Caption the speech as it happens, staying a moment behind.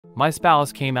My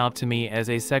spouse came out to me as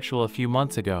asexual a few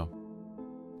months ago.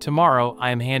 Tomorrow,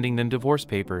 I am handing them divorce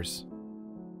papers.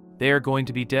 They are going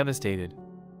to be devastated.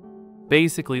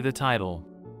 Basically the title.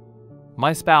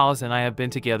 My spouse and I have been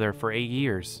together for 8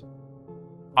 years.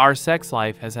 Our sex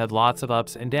life has had lots of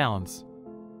ups and downs.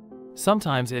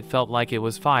 Sometimes it felt like it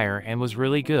was fire and was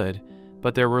really good,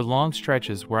 but there were long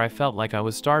stretches where I felt like I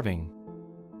was starving.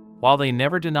 While they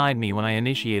never denied me when I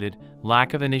initiated,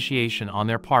 lack of initiation on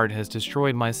their part has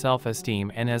destroyed my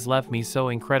self-esteem and has left me so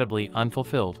incredibly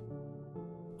unfulfilled.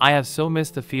 I have so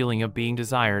missed the feeling of being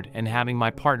desired and having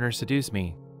my partner seduce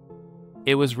me.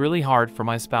 It was really hard for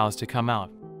my spouse to come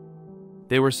out.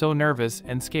 They were so nervous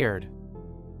and scared.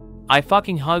 I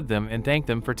fucking hugged them and thanked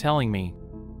them for telling me.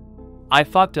 I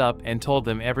fucked up and told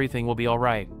them everything will be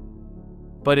alright.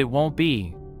 But it won't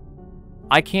be.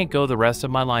 I can't go the rest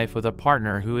of my life with a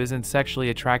partner who isn't sexually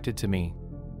attracted to me.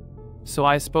 So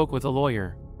I spoke with a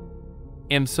lawyer.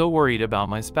 I'm so worried about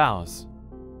my spouse.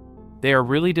 They are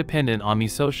really dependent on me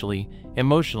socially,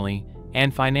 emotionally,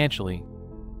 and financially.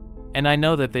 And I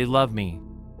know that they love me.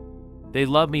 They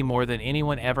love me more than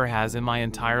anyone ever has in my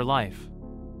entire life.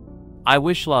 I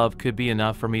wish love could be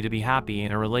enough for me to be happy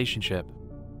in a relationship.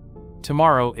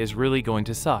 Tomorrow is really going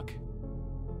to suck.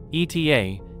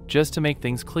 ETA, just to make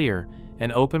things clear,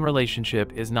 an open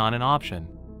relationship is not an option.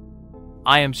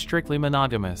 I am strictly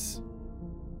monogamous.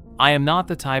 I am not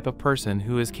the type of person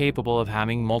who is capable of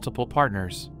having multiple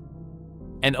partners.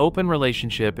 An open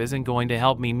relationship isn't going to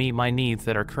help me meet my needs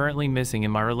that are currently missing in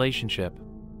my relationship.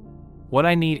 What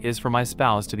I need is for my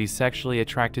spouse to be sexually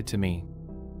attracted to me.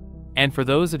 And for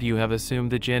those of you who have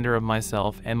assumed the gender of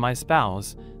myself and my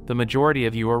spouse, the majority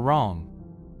of you are wrong.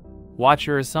 Watch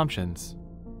your assumptions.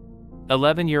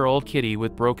 11-year-old Kitty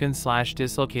with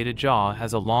broken/dislocated jaw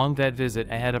has a long vet visit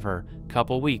ahead of her,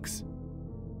 couple weeks.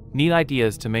 Need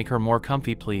ideas to make her more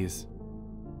comfy, please.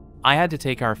 I had to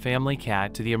take our family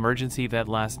cat to the emergency vet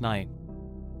last night.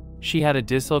 She had a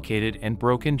dislocated and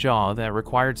broken jaw that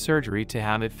required surgery to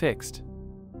have it fixed.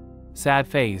 Sad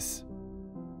face.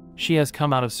 She has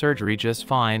come out of surgery just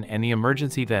fine and the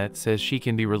emergency vet says she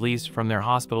can be released from their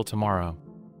hospital tomorrow.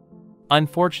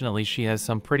 Unfortunately, she has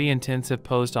some pretty intensive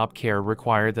post-op care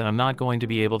required that I'm not going to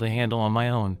be able to handle on my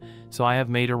own, so I have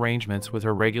made arrangements with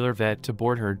her regular vet to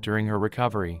board her during her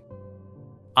recovery.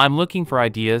 I'm looking for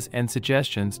ideas and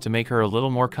suggestions to make her a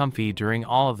little more comfy during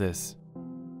all of this.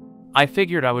 I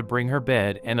figured I would bring her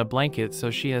bed and a blanket so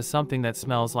she has something that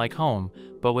smells like home,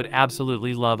 but would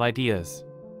absolutely love ideas.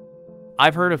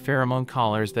 I've heard of pheromone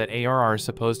collars that are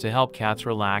supposed to help cats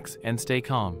relax and stay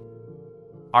calm.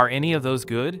 Are any of those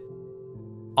good?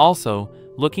 Also,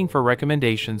 looking for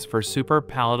recommendations for super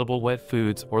palatable wet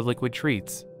foods or liquid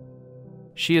treats.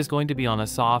 She is going to be on a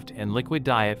soft and liquid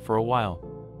diet for a while.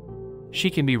 She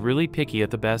can be really picky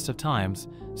at the best of times,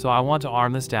 so I want to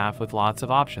arm the staff with lots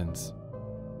of options.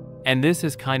 And this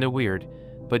is kinda weird,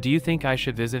 but do you think I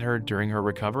should visit her during her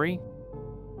recovery?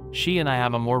 She and I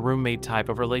have a more roommate type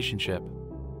of relationship.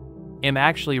 I'm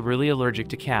actually really allergic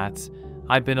to cats.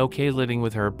 I've been okay living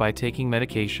with her by taking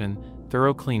medication,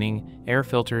 thorough cleaning, air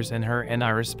filters, and her and I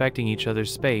respecting each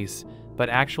other's space, but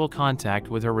actual contact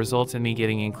with her results in me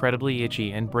getting incredibly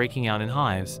itchy and breaking out in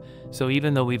hives, so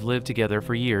even though we've lived together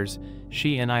for years,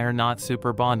 she and I are not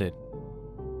super bonded.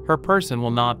 Her person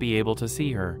will not be able to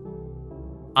see her.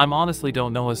 I'm honestly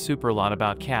don't know a super lot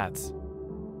about cats.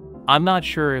 I'm not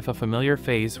sure if a familiar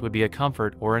face would be a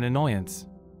comfort or an annoyance.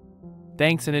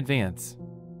 Thanks in advance.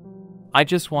 I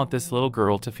just want this little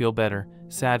girl to feel better,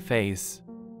 sad face.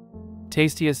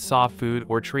 Tastiest soft food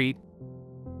or treat?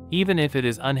 Even if it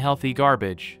is unhealthy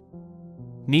garbage.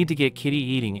 Need to get Kitty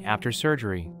eating after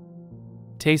surgery.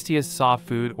 Tastiest soft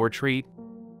food or treat?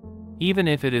 Even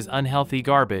if it is unhealthy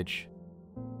garbage.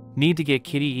 Need to get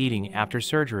Kitty eating after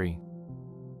surgery.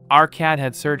 Our cat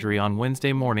had surgery on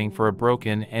Wednesday morning for a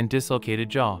broken and dislocated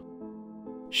jaw.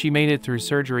 She made it through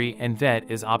surgery and vet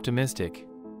is optimistic.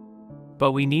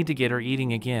 But we need to get her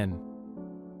eating again.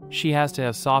 She has to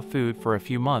have soft food for a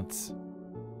few months.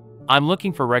 I'm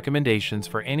looking for recommendations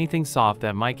for anything soft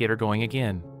that might get her going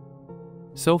again.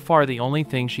 So far the only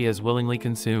thing she has willingly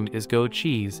consumed is goat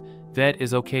cheese. Vet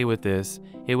is okay with this.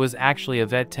 It was actually a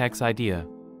vet tech's idea.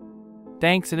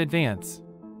 Thanks in advance.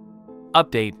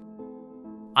 Update.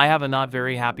 I have a not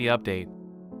very happy update.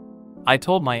 I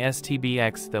told my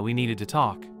STBX that we needed to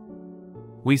talk.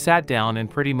 We sat down and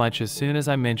pretty much as soon as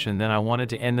I mentioned that I wanted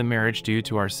to end the marriage due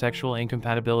to our sexual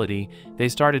incompatibility, they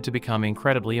started to become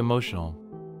incredibly emotional.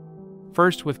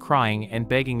 First with crying and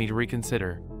begging me to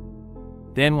reconsider.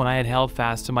 Then when I had held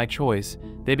fast to my choice,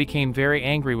 they became very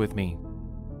angry with me.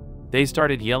 They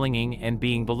started yelling and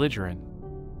being belligerent.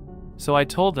 So I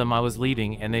told them I was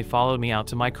leaving and they followed me out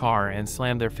to my car and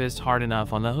slammed their fist hard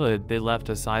enough on the hood they left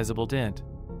a sizable dent.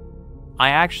 I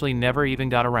actually never even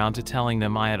got around to telling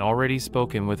them I had already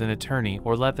spoken with an attorney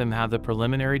or let them have the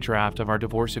preliminary draft of our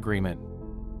divorce agreement.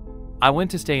 I went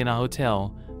to stay in a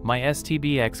hotel. My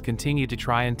STBX continued to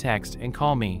try and text and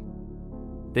call me.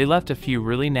 They left a few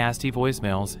really nasty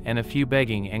voicemails and a few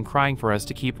begging and crying for us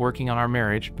to keep working on our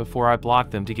marriage before I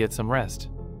blocked them to get some rest.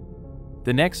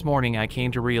 The next morning I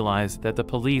came to realize that the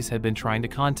police had been trying to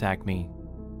contact me.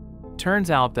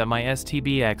 Turns out that my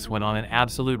STBX went on an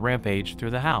absolute rampage through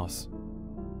the house.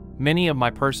 Many of my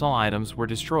personal items were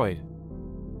destroyed.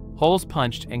 Holes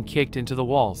punched and kicked into the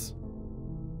walls.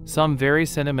 Some very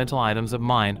sentimental items of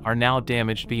mine are now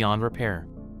damaged beyond repair.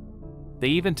 They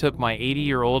even took my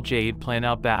 80-year-old jade plant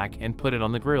out back and put it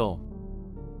on the grill.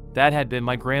 That had been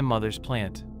my grandmother's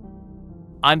plant.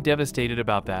 I'm devastated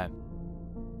about that.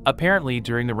 Apparently,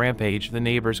 during the rampage, the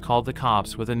neighbors called the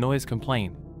cops with a noise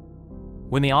complaint.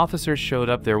 When the officers showed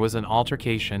up, there was an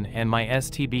altercation and my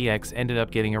STBX ended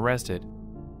up getting arrested.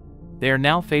 They are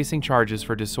now facing charges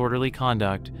for disorderly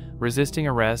conduct, resisting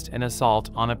arrest, and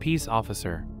assault on a peace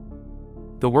officer.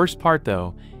 The worst part,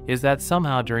 though, is that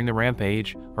somehow during the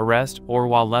rampage, arrest, or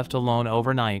while left alone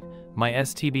overnight, my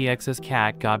STBX's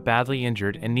cat got badly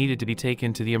injured and needed to be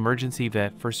taken to the emergency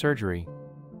vet for surgery.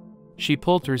 She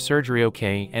pulled through surgery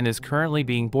okay and is currently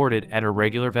being boarded at her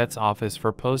regular vet's office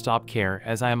for post-op care,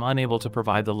 as I am unable to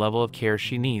provide the level of care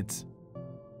she needs.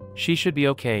 She should be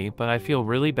okay, but I feel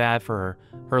really bad for her.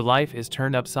 Her life is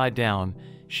turned upside down.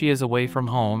 She is away from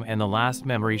home and the last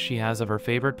memory she has of her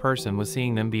favorite person was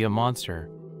seeing them be a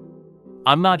monster.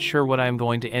 I'm not sure what I am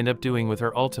going to end up doing with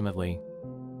her ultimately,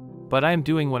 but I am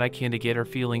doing what I can to get her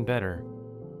feeling better.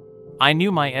 I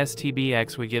knew my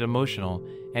STBX would get emotional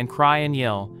and cry and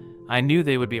yell. I knew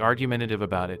they would be argumentative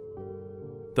about it.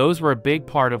 Those were a big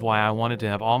part of why I wanted to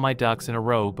have all my ducks in a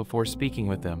row before speaking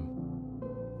with them.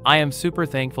 I am super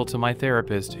thankful to my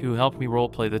therapist who helped me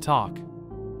roleplay the talk.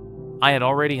 I had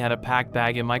already had a packed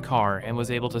bag in my car and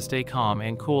was able to stay calm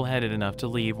and cool-headed enough to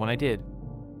leave when I did.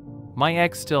 My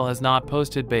ex still has not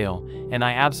posted bail, and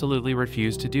I absolutely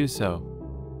refuse to do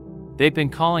so. They've been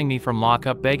calling me from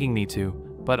lockup begging me to,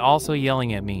 but also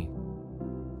yelling at me.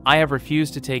 I have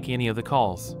refused to take any of the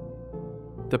calls.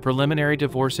 The preliminary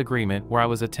divorce agreement, where I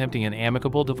was attempting an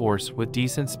amicable divorce with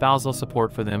decent spousal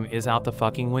support for them, is out the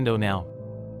fucking window now.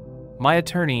 My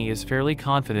attorney is fairly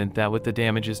confident that with the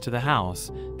damages to the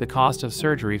house, the cost of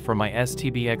surgery for my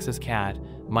STBX's cat,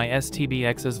 my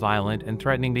STBX's violent and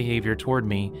threatening behavior toward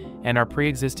me, and our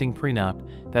pre-existing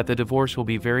prenup, that the divorce will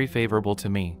be very favorable to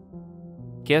me.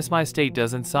 Guess my state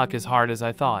doesn't suck as hard as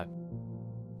I thought.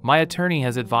 My attorney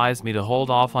has advised me to hold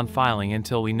off on filing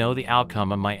until we know the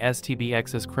outcome of my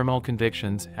STBX's criminal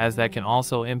convictions, as that can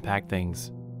also impact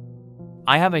things.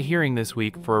 I have a hearing this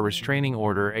week for a restraining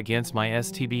order against my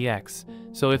STBX,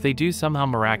 so if they do somehow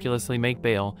miraculously make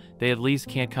bail, they at least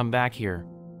can't come back here.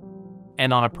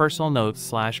 And on a personal note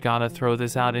 / gotta throw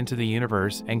this out into the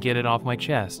universe and get it off my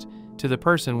chest, to the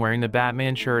person wearing the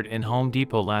Batman shirt in Home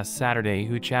Depot last Saturday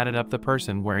who chatted up the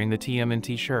person wearing the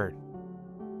TMNT shirt.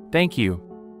 Thank you.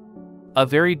 A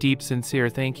very deep, sincere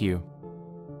thank you.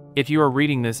 If you are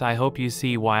reading this, I hope you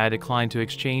see why I declined to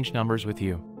exchange numbers with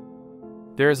you.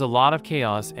 There is a lot of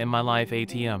chaos in my life,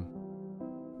 ATM.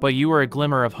 But you are a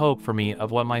glimmer of hope for me of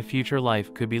what my future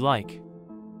life could be like.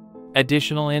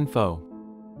 Additional info.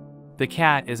 The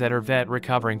cat is at her vet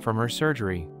recovering from her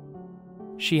surgery.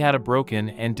 She had a broken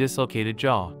and dislocated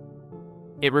jaw.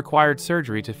 It required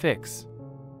surgery to fix.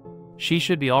 She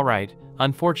should be alright.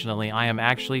 Unfortunately, I am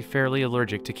actually fairly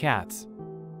allergic to cats.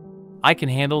 I can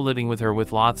handle living with her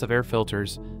with lots of air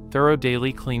filters, thorough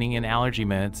daily cleaning and allergy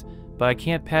meds, but I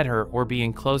can't pet her or be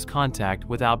in close contact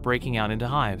without breaking out into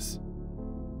hives.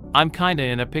 I'm kinda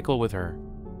in a pickle with her.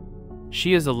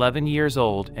 She is 11 years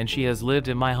old and she has lived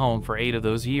in my home for 8 of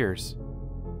those years.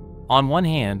 On one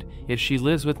hand, if she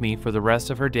lives with me for the rest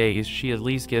of her days, she at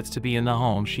least gets to be in the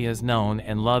home she has known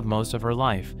and loved most of her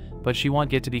life, but she won't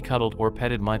get to be cuddled or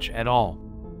petted much at all.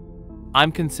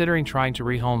 I'm considering trying to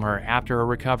rehome her after her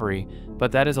recovery,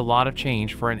 but that is a lot of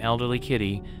change for an elderly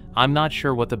kitty. I'm not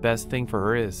sure what the best thing for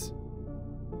her is.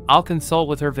 I'll consult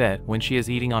with her vet when she is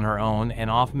eating on her own and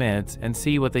off meds and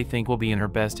see what they think will be in her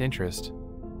best interest.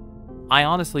 I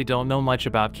honestly don't know much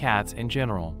about cats in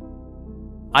general.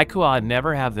 I could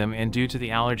never have them, and due to the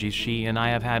allergies, she and I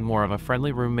have had more of a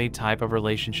friendly roommate type of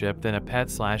relationship than a pet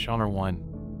 / owner one.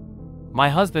 My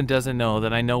husband doesn't know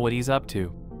that I know what he's up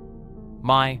to.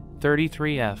 My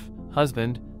 33F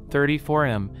husband,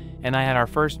 34M, and I had our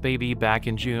first baby back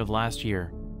in June of last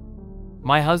year.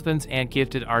 My husband's aunt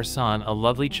gifted our son a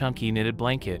lovely chunky knitted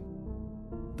blanket.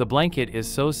 The blanket is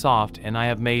so soft, and I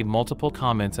have made multiple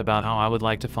comments about how I would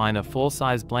like to find a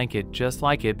full-size blanket just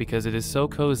like it because it is so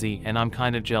cozy, and I'm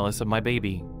kind of jealous of my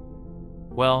baby.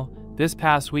 Well, this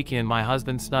past weekend my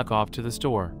husband snuck off to the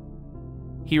store.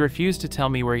 He refused to tell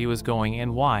me where he was going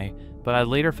and why, but I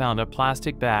later found a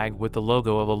plastic bag with the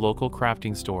logo of a local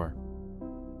crafting store.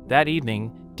 That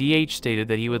evening, DH stated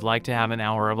that he would like to have an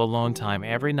hour of alone time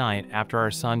every night after our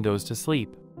son goes to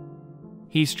sleep.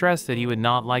 He stressed that he would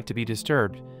not like to be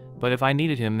disturbed, but if I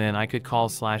needed him then I could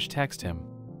call/text him.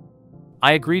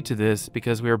 I agreed to this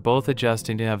because we are both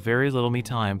adjusting to have very little me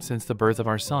time since the birth of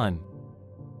our son.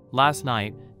 Last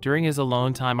night, during his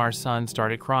alone time, our son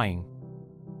started crying.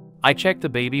 I checked the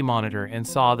baby monitor and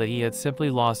saw that he had simply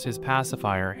lost his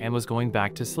pacifier and was going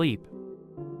back to sleep.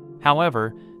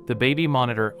 However, the baby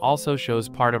monitor also shows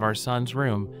part of our son's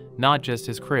room, not just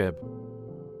his crib.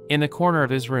 In the corner of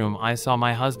his room, I saw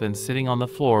my husband sitting on the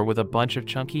floor with a bunch of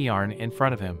chunky yarn in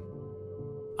front of him.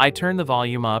 I turned the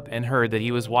volume up and heard that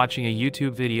he was watching a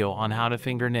YouTube video on how to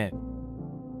finger knit.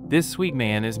 This sweet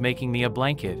man is making me a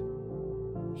blanket.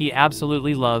 He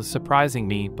absolutely loves surprising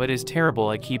me but is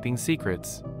terrible at keeping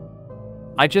secrets.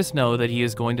 I just know that he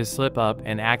is going to slip up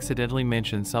and accidentally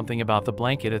mention something about the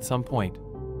blanket at some point.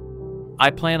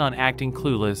 I plan on acting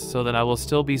clueless so that I will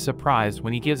still be surprised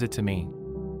when he gives it to me.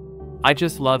 I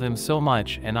just love him so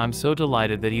much, and I'm so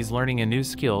delighted that he's learning a new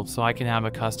skill so I can have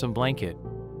a custom blanket.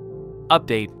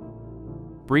 Update.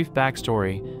 Brief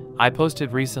backstory. I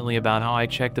posted recently about how I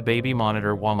checked the baby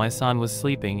monitor while my son was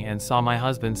sleeping and saw my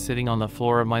husband sitting on the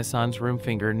floor of my son's room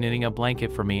finger knitting a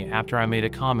blanket for me after I made a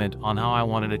comment on how I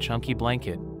wanted a chunky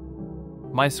blanket.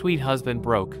 My sweet husband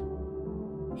broke.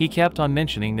 He kept on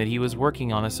mentioning that he was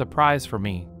working on a surprise for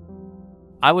me.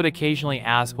 I would occasionally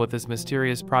ask what this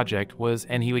mysterious project was,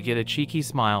 and he would get a cheeky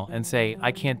smile and say,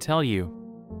 "I can't tell you."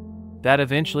 That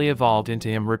eventually evolved into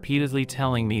him repeatedly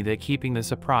telling me that keeping the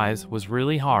surprise was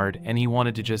really hard and he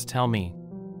wanted to just tell me.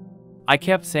 I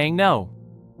kept saying no.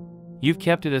 You've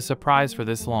kept it a surprise for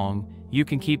this long, you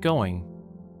can keep going.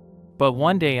 But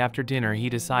one day after dinner he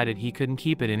decided he couldn't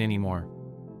keep it in anymore.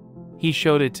 He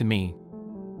showed it to me.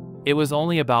 It was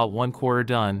only about 1/4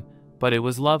 done, but it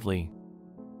was lovely.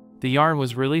 The yarn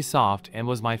was really soft and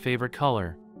was my favorite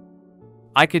color.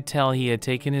 I could tell he had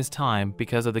taken his time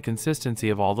because of the consistency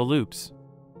of all the loops.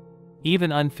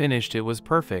 Even unfinished, it was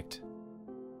perfect.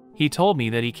 He told me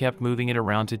that he kept moving it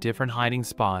around to different hiding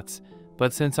spots,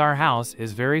 but since our house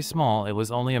is very small, it was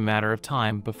only a matter of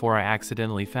time before I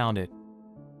accidentally found it.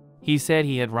 He said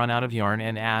he had run out of yarn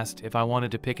and asked if I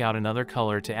wanted to pick out another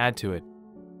color to add to it.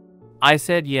 I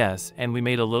said yes, and we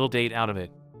made a little date out of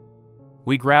it.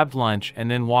 We grabbed lunch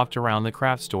and then walked around the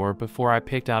craft store before I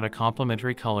picked out a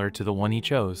complementary color to the one he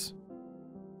chose.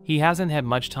 He hasn't had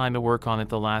much time to work on it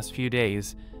the last few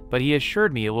days, but he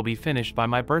assured me it will be finished by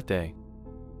my birthday.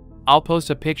 I'll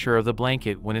post a picture of the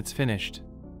blanket when it's finished.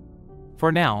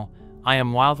 For now, I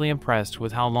am wildly impressed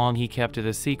with how long he kept it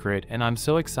a secret, and I'm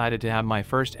so excited to have my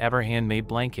first ever handmade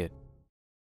blanket.